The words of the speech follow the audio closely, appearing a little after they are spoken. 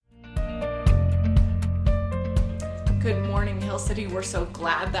Good morning, Hill City. We're so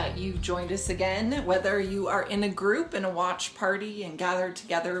glad that you joined us again. Whether you are in a group, in a watch party, and gathered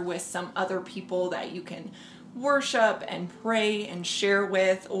together with some other people that you can worship and pray and share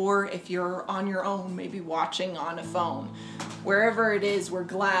with, or if you're on your own, maybe watching on a phone. Wherever it is, we're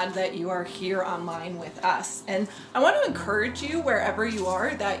glad that you are here online with us. And I want to encourage you, wherever you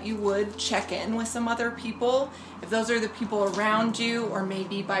are, that you would check in with some other people. If those are the people around you, or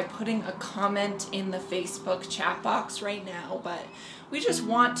maybe by putting a comment in the Facebook chat box right now. But we just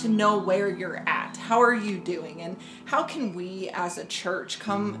want to know where you're at. How are you doing? And how can we as a church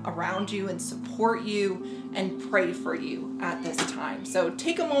come around you and support you and pray for you at this time? So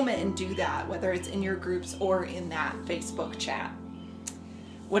take a moment and do that, whether it's in your groups or in that Facebook chat.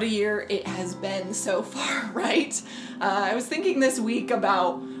 What a year it has been so far, right? I was thinking this week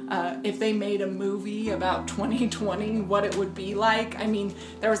about if they made a movie about 2020, what it would be like. I mean,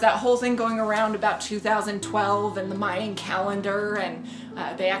 there was that whole thing going around about 2012 and the Mayan calendar, and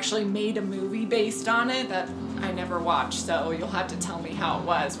they actually made a movie based on it that I never watched, so you'll have to tell me how it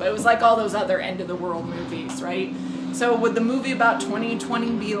was. But it was like all those other end of the world movies, right? So would the movie about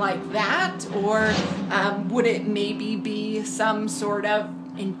 2020 be like that? Or would it maybe be some sort of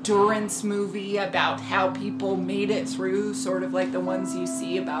endurance movie about how people made it through, sort of like the ones you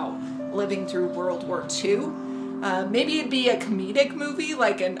see about living through World War II? Maybe it'd be a comedic movie,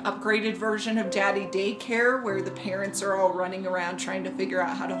 like an upgraded version of Daddy Daycare, where the parents are all running around trying to figure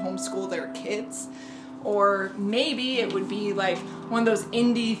out how to homeschool their kids. Or maybe it would be like one of those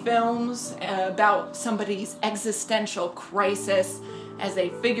indie films about somebody's existential crisis as they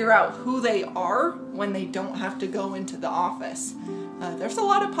figure out who they are when they don't have to go into the office. There's a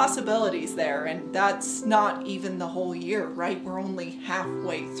lot of possibilities there, and that's not even the whole year, right? We're only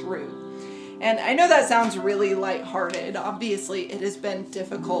halfway through. And I know that sounds really lighthearted. Obviously, it has been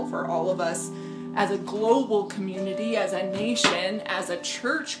difficult for all of us as a global community, as a nation, as a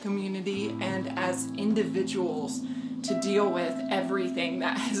church community, and as individuals to deal with everything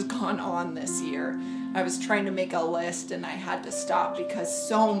that has gone on this year. I was trying to make a list and I had to stop because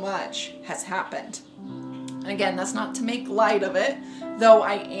so much has happened. Again, that's not to make light of it, though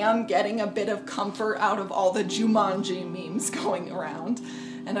I am getting a bit of comfort out of all the Jumanji memes going around.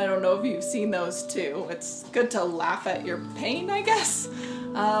 And I don't know if you've seen those too. It's good to laugh at your pain, I guess.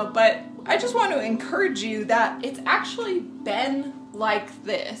 But I just want to encourage you that it's actually been like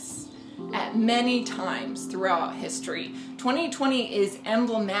this at many times throughout history. 2020 is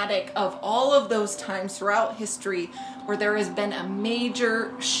emblematic of all of those times throughout history where there has been a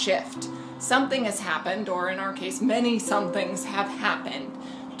major shift. Something has happened, or in our case, many somethings have happened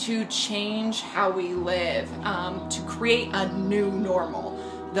to change how we live, to create a new normal.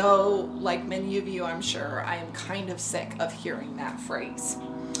 Though, like many of you, I'm sure, I am kind of sick of hearing that phrase.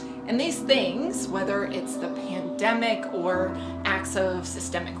 And these things, whether it's the pandemic or acts of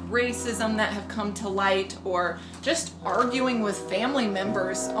systemic racism that have come to light, or just arguing with family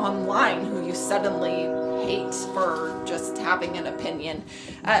members online who you suddenly hate for just having an opinion,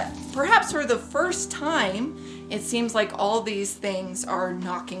 perhaps for the first time, it seems like all these things are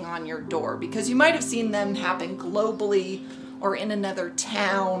knocking on your door, because you might have seen them happen globally or in another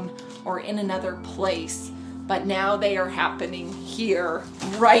town or in another place. But now they are happening here,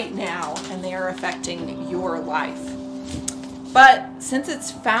 right now, and they are affecting your life. But since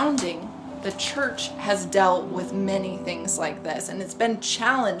its founding, the church has dealt with many things like this, and it's been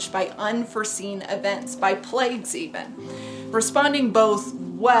challenged by unforeseen events, by plagues even, responding both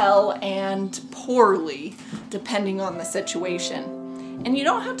well and poorly, depending on the situation. And you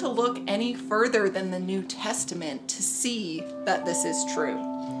don't have to look any further than the New Testament to see that this is true.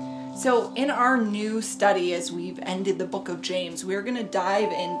 So in our new study, as we've ended the book of James, we're going to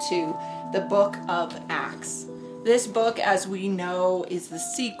dive into the book of Acts. This book, as we know, is the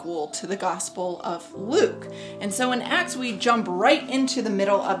sequel to the Gospel of Luke. And so in Acts, we jump right into the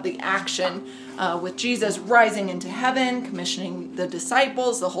middle of the action with Jesus rising into heaven, commissioning the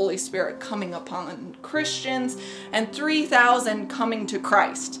disciples, the Holy Spirit coming upon Christians, and 3,000 coming to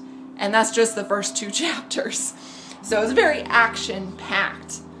Christ. And that's just the first 2 chapters. So it's very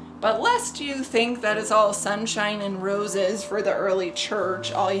action-packed. But lest you think that it's all sunshine and roses for the early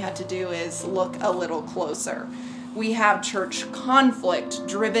church, all you have to do is look a little closer. We have church conflict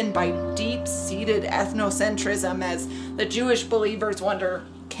driven by deep-seated ethnocentrism as the Jewish believers wonder,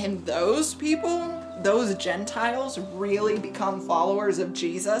 can those people, those Gentiles, really become followers of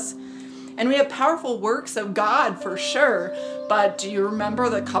Jesus? And we have powerful works of God for sure, but do you remember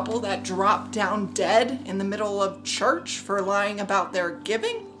the couple that dropped down dead in the middle of church for lying about their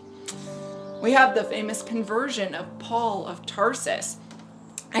giving? We have the famous conversion of Paul of Tarsus.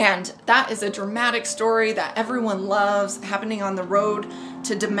 And that is a dramatic story that everyone loves, happening on the road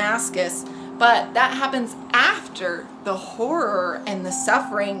to Damascus. But that happens after the horror and the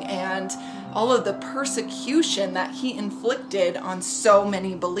suffering and all of the persecution that he inflicted on so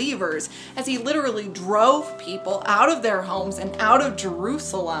many believers, as he literally drove people out of their homes and out of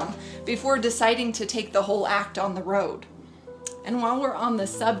Jerusalem before deciding to take the whole act on the road. And while we're on the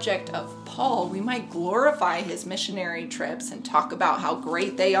subject of Paul, we might glorify his missionary trips and talk about how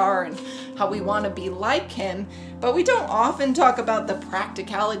great they are and how we want to be like him, but we don't often talk about the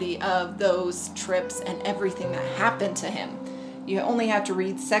practicality of those trips and everything that happened to him. You only have to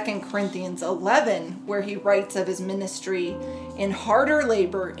read 2 Corinthians 11, where he writes of his ministry in harder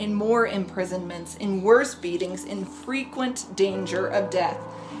labor, in more imprisonments, in worse beatings, in frequent danger of death.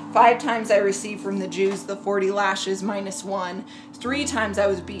 5 times I received from the Jews the 40 lashes minus 1. 3 times I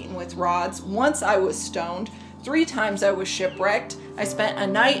was beaten with rods. Once I was stoned. 3 times I was shipwrecked. I spent a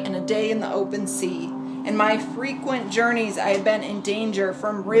night and a day in the open sea. In my frequent journeys I had been in danger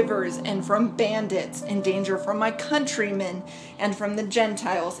from rivers and from bandits, in danger from my countrymen and from the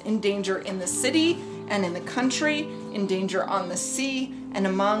Gentiles, in danger in the city and in the country, in danger on the sea and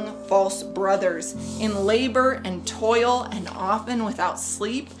among false brothers, in labor and toil and often without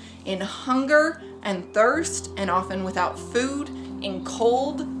sleep, in hunger and thirst and often without food, in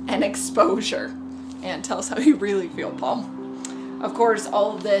cold and exposure. And tell us how you really feel, Paul. Of course,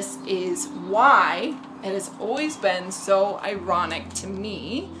 all of this is why it has always been so ironic to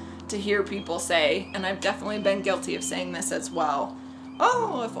me to hear people say, and I've definitely been guilty of saying this as well,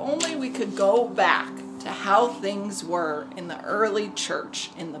 oh, if only we could go back to how things were in the early church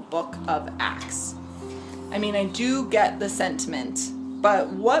in the book of Acts. I mean, I do get the sentiment, but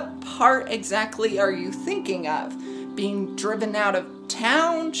what part exactly are you thinking of? Being driven out of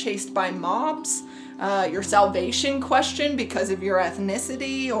town, chased by mobs? Your salvation questioned because of your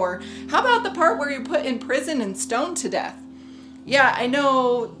ethnicity? Or how about the part where you're put in prison and stoned to death? Yeah, I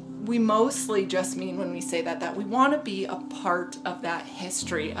know we mostly just mean when we say that we want to be a part of that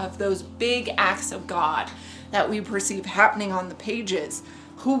history, of those big acts of God that we perceive happening on the pages.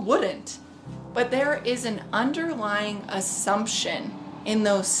 Who wouldn't? But there is an underlying assumption in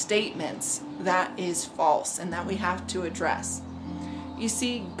those statements that is false and that we have to address. You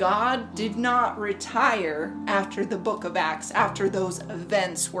see, God did not retire after the book of Acts, after those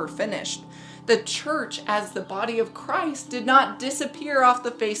events were finished. The church, as the body of Christ, did not disappear off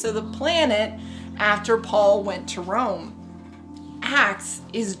the face of the planet after Paul went to Rome. Acts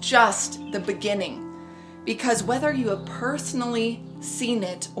is just the beginning, because whether you have personally seen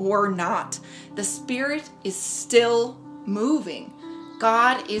it or not, the Spirit is still moving.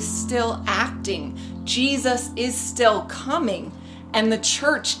 God is still acting. Jesus is still coming. And the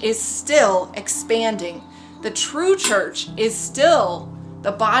church is still expanding. The true church is still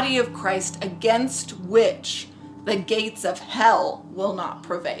the body of Christ against which the gates of hell will not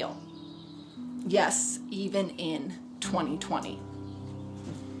prevail. Yes, even in 2020.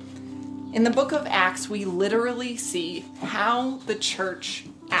 In the book of Acts, we literally see how the church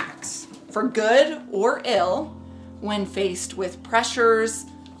acts, for good or ill, when faced with pressures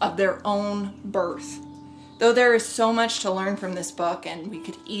of their own birth. Though there is so much to learn from this book, and we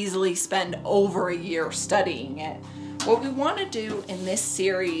could easily spend over a year studying it, what we want to do in this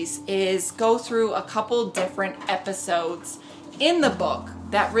series is go through a couple different episodes in the book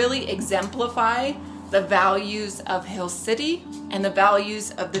that really exemplify the values of Hill City and the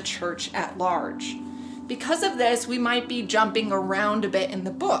values of the church at large. Because of this, we might be jumping around a bit in the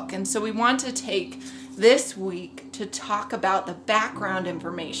book, and so we want to take this week to talk about the background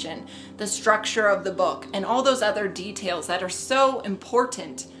information, the structure of the book, and all those other details that are so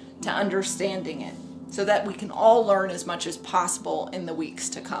important to understanding it, so that we can all learn as much as possible in the weeks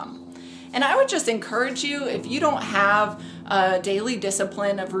to come. And I would just encourage you, if you don't have a daily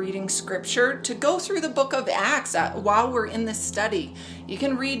discipline of reading scripture, to go through the book of Acts while we're in this study. You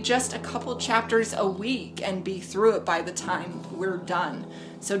can read just a couple chapters a week and be through it by the time we're done.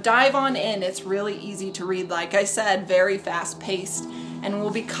 So dive on in. It's really easy to read. Like I said, very fast-paced, and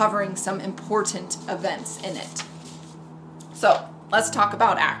we'll be covering some important events in it. So let's talk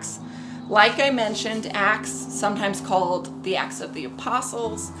about Acts. Like I mentioned, Acts, sometimes called the Acts of the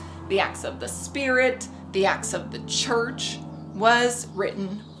Apostles, the Acts of the Spirit, the Acts of the Church, was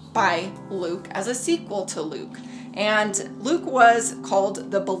written by Luke as a sequel to Luke. And Luke was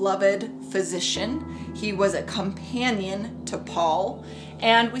called the beloved physician. He was a companion to Paul.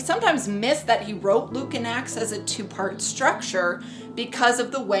 And we sometimes miss that he wrote Luke and Acts as a 2-part structure because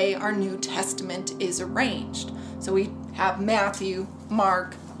of the way our New Testament is arranged. So we have Matthew,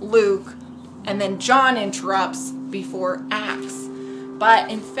 Mark, Luke, and then John interrupts before Acts.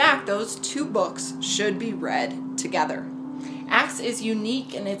 But in fact, those two books should be read together. Acts is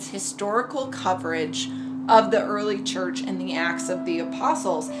unique in its historical coverage of the early church and the Acts of the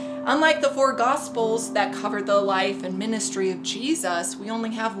Apostles. Unlike the four Gospels that cover the life and ministry of Jesus, we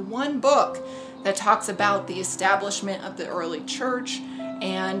only have one book that talks about the establishment of the early church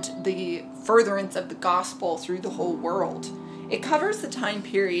and the furtherance of the gospel through the whole world. It covers the time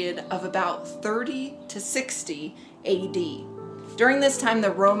period of about 30 to 60 AD. During this time,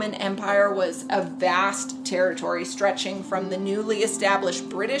 the Roman Empire was a vast territory stretching from the newly established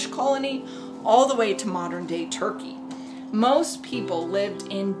British colony all the way to modern-day Turkey. Most people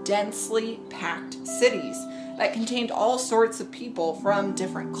lived in densely packed cities that contained all sorts of people from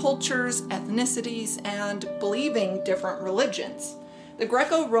different cultures, ethnicities, and believing different religions. The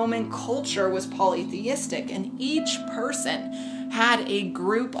Greco-Roman culture was polytheistic, and each person had a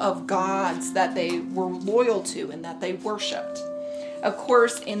group of gods that they were loyal to and that they worshipped. Of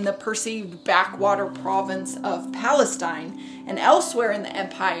course, in the perceived backwater province of Palestine and elsewhere in the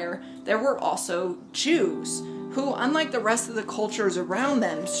empire, there were also Jews who, unlike the rest of the cultures around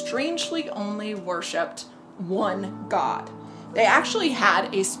them, strangely only worshipped one god. They actually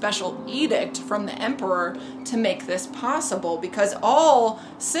had a special edict from the emperor to make this possible, because all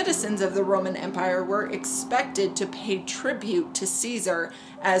citizens of the Roman Empire were expected to pay tribute to Caesar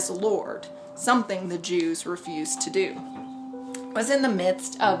as Lord, something the Jews refused to do. It was in the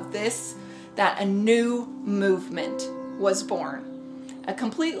midst of this that a new movement was born. A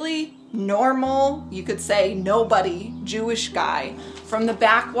completely normal, you could say nobody, Jewish guy from the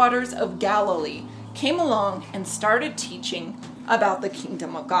backwaters of Galilee came along and started teaching about the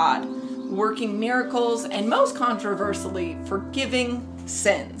kingdom of God, working miracles, and most controversially, forgiving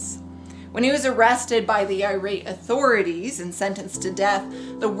sins. When he was arrested by the irate authorities and sentenced to death,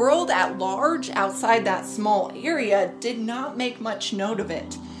 the world at large outside that small area did not make much note of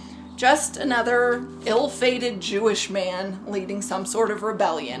it. Just another ill-fated Jewish man leading some sort of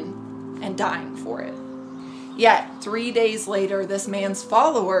rebellion and dying for it. Yet, 3 days later, this man's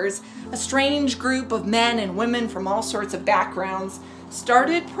followers, a strange group of men and women from all sorts of backgrounds,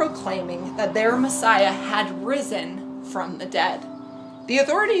 started proclaiming that their Messiah had risen from the dead. The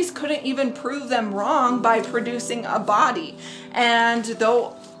authorities couldn't even prove them wrong by producing a body, and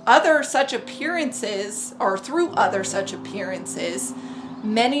through other such appearances,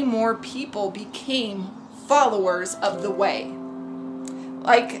 many more people became followers of the way.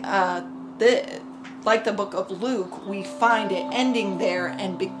 Like the book of Luke, we find it ending there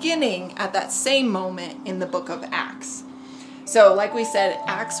and beginning at that same moment in the book of Acts. So, like we said,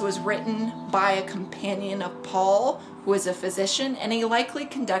 Acts was written by a companion of Paul, who was a physician, and he likely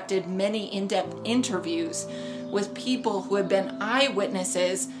conducted many in-depth interviews with people who had been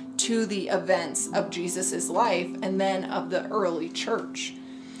eyewitnesses to the events of Jesus' life and then of the early church.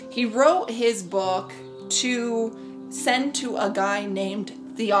 He wrote his book to send to a guy named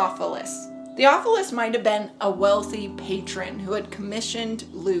Theophilus. Theophilus might have been a wealthy patron who had commissioned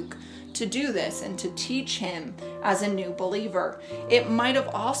Luke to do this and to teach him as a new believer. It might have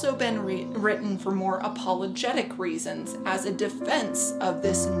also been written for more apologetic reasons as a defense of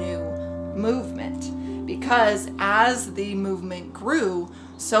this new movement, because as the movement grew,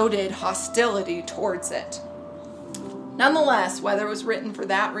 so did hostility towards it. Nonetheless, whether it was written for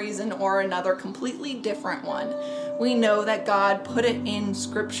that reason or another completely different one, we know that God put it in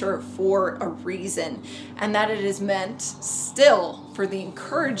Scripture for a reason, and that it is meant still for the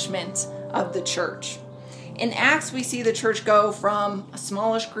encouragement of the church. In Acts, we see the church go from a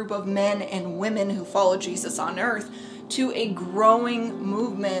smallish group of men and women who follow Jesus on earth to a growing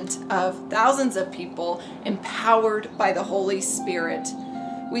movement of thousands of people empowered by the Holy Spirit.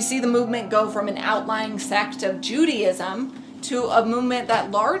 We see the movement go from an outlying sect of Judaism to a movement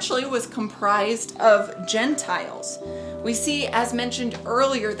that largely was comprised of Gentiles. We see, as mentioned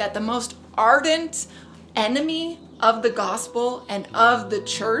earlier, that the most ardent enemy of the gospel and of the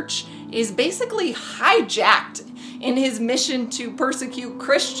church is basically hijacked in his mission to persecute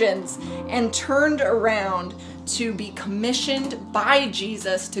Christians and turned around to be commissioned by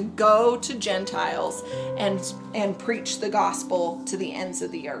Jesus to go to Gentiles and preach the gospel to the ends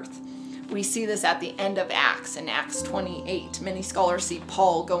of the earth. We see this at the end of Acts, in Acts 28. Many scholars see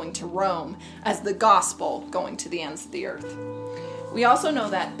Paul going to Rome as the gospel going to the ends of the earth. We also know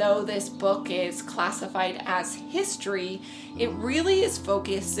that though this book is classified as history, it really is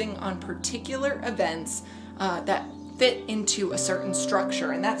focusing on particular events that fit into a certain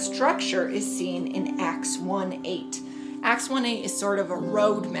structure, and that structure is seen in Acts 1:8. Acts 1:8 is sort of a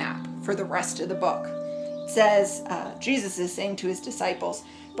roadmap for the rest of the book. It says, Jesus is saying to his disciples,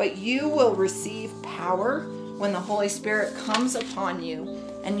 "But you will receive power when the Holy Spirit comes upon you,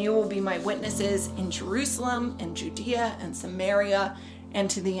 and you will be my witnesses in Jerusalem and Judea and Samaria and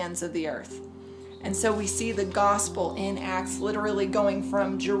to the ends of the earth. And so we see the gospel in Acts literally going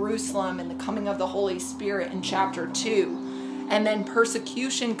from Jerusalem and the coming of the Holy Spirit in chapter 2. And then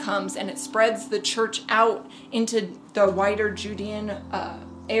persecution comes and it spreads the church out into the wider Judean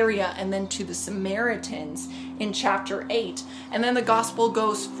area and then to the Samaritans in chapter 8. And then the gospel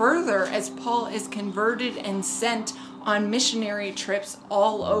goes further as Paul is converted and sent on missionary trips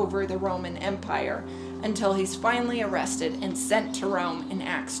all over the Roman Empire until he's finally arrested and sent to Rome in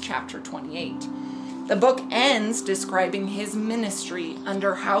Acts chapter 28. The book ends describing his ministry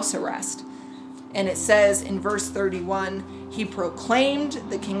under house arrest. And it says in verse 31, he proclaimed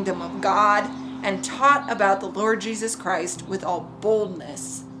the kingdom of God and taught about the Lord Jesus Christ with all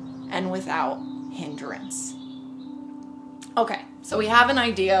boldness and without hindrance. Okay, so we have an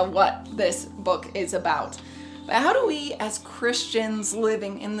idea what this book is about. But how do we, as Christians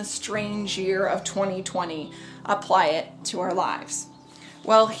living in the strange year of 2020, apply it to our lives?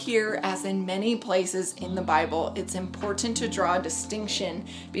 Well, here, as in many places in the Bible, it's important to draw a distinction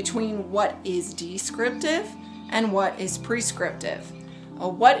between what is descriptive and what is prescriptive.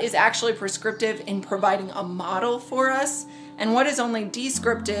 What is actually prescriptive in providing a model for us, and what is only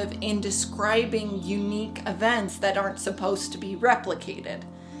descriptive in describing unique events that aren't supposed to be replicated.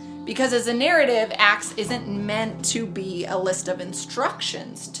 Because as a narrative, Acts isn't meant to be a list of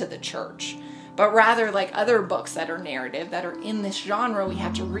instructions to the church, but rather, like other books that are narrative, that are in this genre, we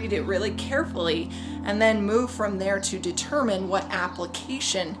have to read it really carefully and then move from there to determine what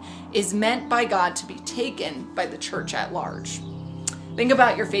application is meant by God to be taken by the church at large. Think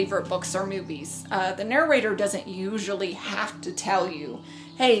about your favorite books or movies. The narrator doesn't usually have to tell you,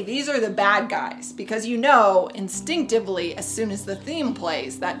 hey, these are the bad guys, because you know instinctively as soon as the theme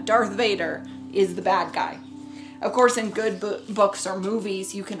plays that Darth Vader is the bad guy. Of course, in good books or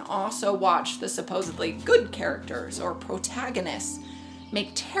movies, you can also watch the supposedly good characters or protagonists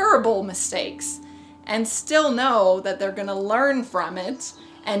make terrible mistakes and still know that they're going to learn from it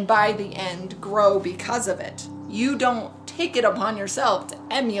and by the end grow because of it. You don't take it upon yourself to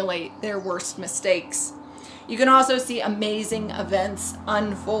emulate their worst mistakes. You can also see amazing events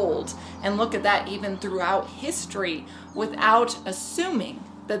unfold and look at that even throughout history without assuming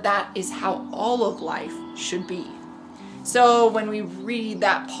that that is how all of life should be. So when we read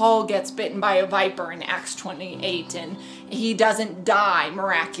that Paul gets bitten by a viper in Acts 28 and he doesn't die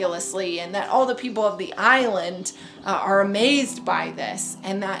miraculously, and that all the people of the island are amazed by this,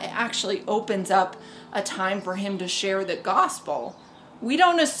 and that it actually opens up a time for him to share the gospel, we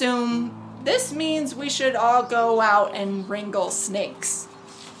don't assume this means we should all go out and wrangle snakes,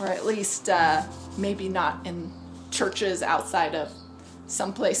 or at least maybe not in churches outside of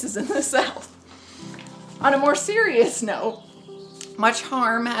some places in the South. On a more serious note, much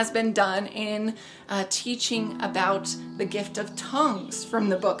harm has been done in teaching about the gift of tongues from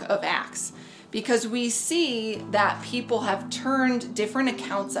the book of Acts, because we see that people have turned different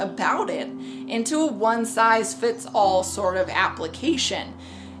accounts about it into a one-size-fits-all sort of application.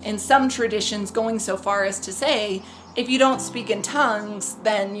 In some traditions, going so far as to say, if you don't speak in tongues,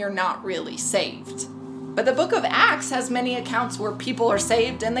 then you're not really saved. But the book of Acts has many accounts where people are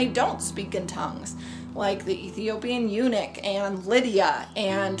saved and they don't speak in tongues, like the Ethiopian eunuch and Lydia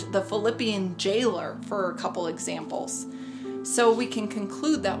and the Philippian jailer, for a couple examples. So we can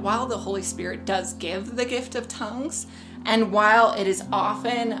conclude that while the Holy Spirit does give the gift of tongues, and while it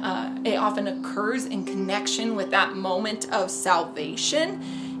often occurs in connection with that moment of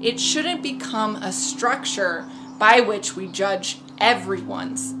salvation, it shouldn't become a structure by which we judge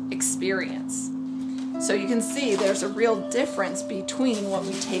everyone's experience. So you can see there's a real difference between what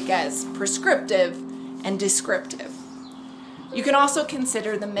we take as prescriptive and descriptive. You can also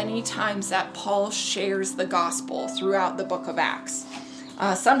consider the many times that Paul shares the gospel throughout the book of Acts.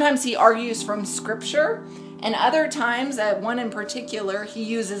 Sometimes he argues from scripture, and other times, at one in particular, he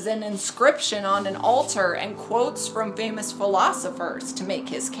uses an inscription on an altar and quotes from famous philosophers to make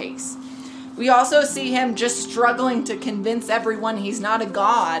his case. We also see him just struggling to convince everyone he's not a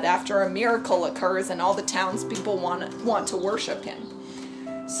god after a miracle occurs and all the townspeople want to worship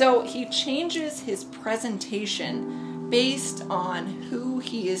him. So he changes his presentation based on who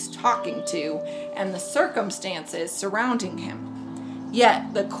he is talking to and the circumstances surrounding him.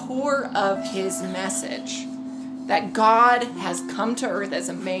 Yet the core of his message, that God has come to earth as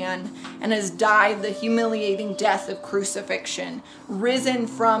a man and has died the humiliating death of crucifixion, risen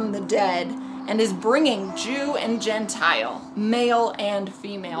from the dead, and is bringing Jew and Gentile, male and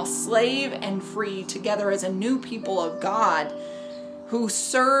female, slave and free, together as a new people of God, who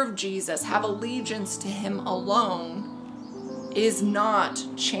serve Jesus, have allegiance to him alone, is not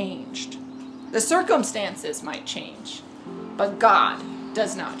changed. The circumstances might change, but God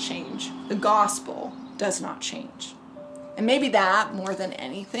does not change. The gospel does not change. And maybe that, more than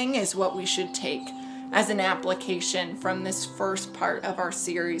anything, is what we should take as an application from this first part of our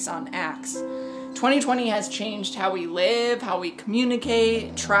series on Acts. 2020 has changed how we live, how we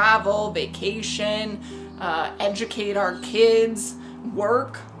communicate, travel, vacation, educate our kids,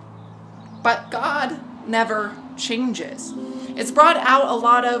 work. But God never changes. It's brought out a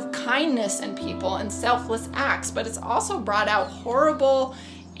lot of kindness in people and selfless acts, but it's also brought out horrible,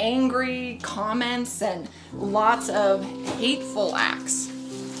 angry comments and lots of hateful acts.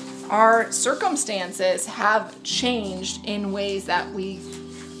 Our circumstances have changed in ways that we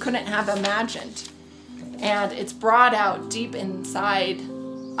couldn't have imagined. And it's brought out deep inside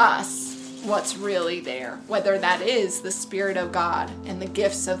us what's really there, whether that is the Spirit of God and the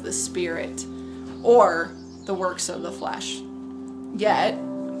gifts of the Spirit or the works of the flesh. Yet,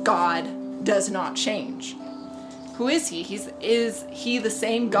 God does not change. Who is he? Is he the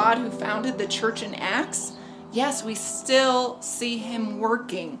same God who founded the church in Acts? Yes, we still see him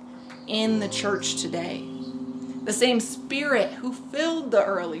working in the church today. The same Spirit who filled the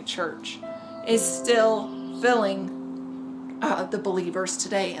early church is still filling the believers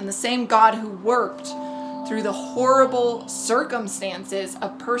today. And the same God who worked through the horrible circumstances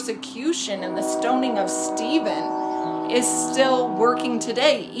of persecution and the stoning of Stephen is still working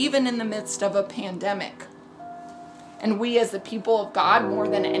today, even in the midst of a pandemic. And we as the people of God, more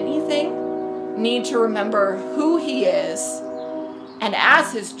than anything, need to remember who he is, and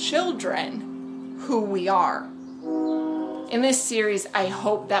as his children, who we are. In this series, I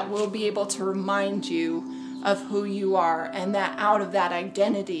hope that we'll be able to remind you of who you are, and that out of that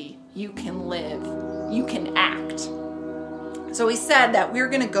identity, you can live, you can act. So we said that we're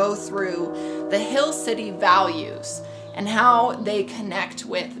going to go through the Hill City values and how they connect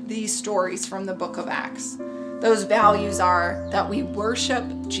with these stories from the book of Acts. Those values are that we worship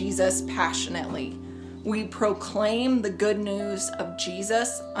Jesus passionately. We proclaim the good news of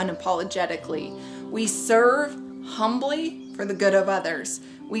Jesus unapologetically. We serve humbly for the good of others.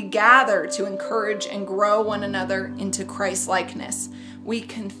 We gather to encourage and grow one another into Christ-likeness. We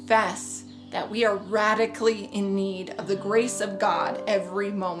confess that we are radically in need of the grace of God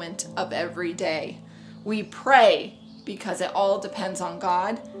every moment of every day. We pray because it all depends on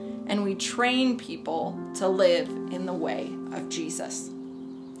God, and we train people to live in the way of Jesus.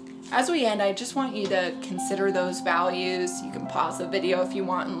 As we end, I just want you to consider those values. You can pause the video if you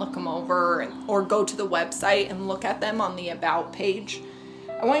want and look them over, or go to the website and look at them on the About page.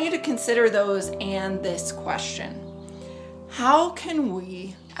 I want you to consider those and this question. How can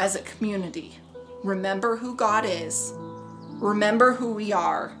we, as a community, remember who God is, remember who we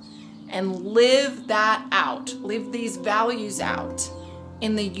are, and live that out, live these values out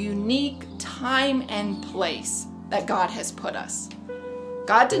in the unique time and place that God has put us?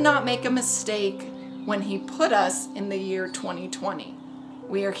 God did not make a mistake when he put us in the year 2020.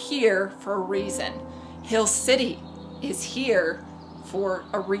 We are here for a reason. Hill City is here for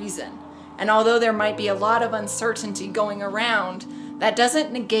a reason. And although there might be a lot of uncertainty going around, that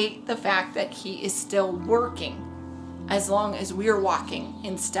doesn't negate the fact that he is still working as long as we're walking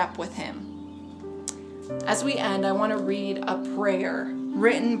in step with him. As we end, I want to read a prayer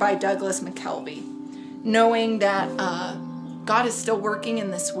written by Douglas McKelvey, knowing that God is still working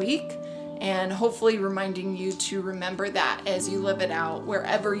in this week, and hopefully reminding you to remember that as you live it out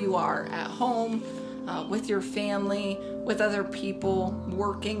wherever you are, at home, with your family, with other people,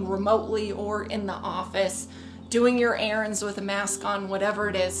 working remotely or in the office, doing your errands with a mask on, whatever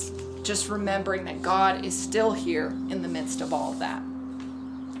it is, just remembering that God is still here in the midst of all of that.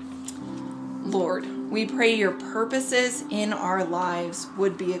 Lord, we pray your purposes in our lives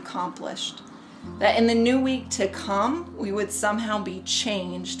would be accomplished, that in the new week to come, we would somehow be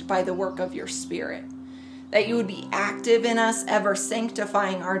changed by the work of your Spirit, that you would be active in us, ever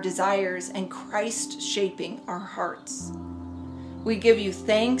sanctifying our desires and Christ shaping our hearts. We give you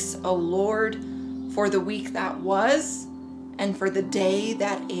thanks, O Lord, for the week that was, and for the day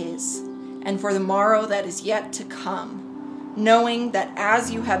that is, and for the morrow that is yet to come, knowing that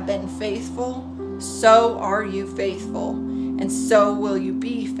as you have been faithful, so are you faithful, and so will you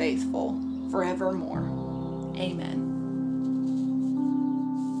be faithful forevermore. Amen.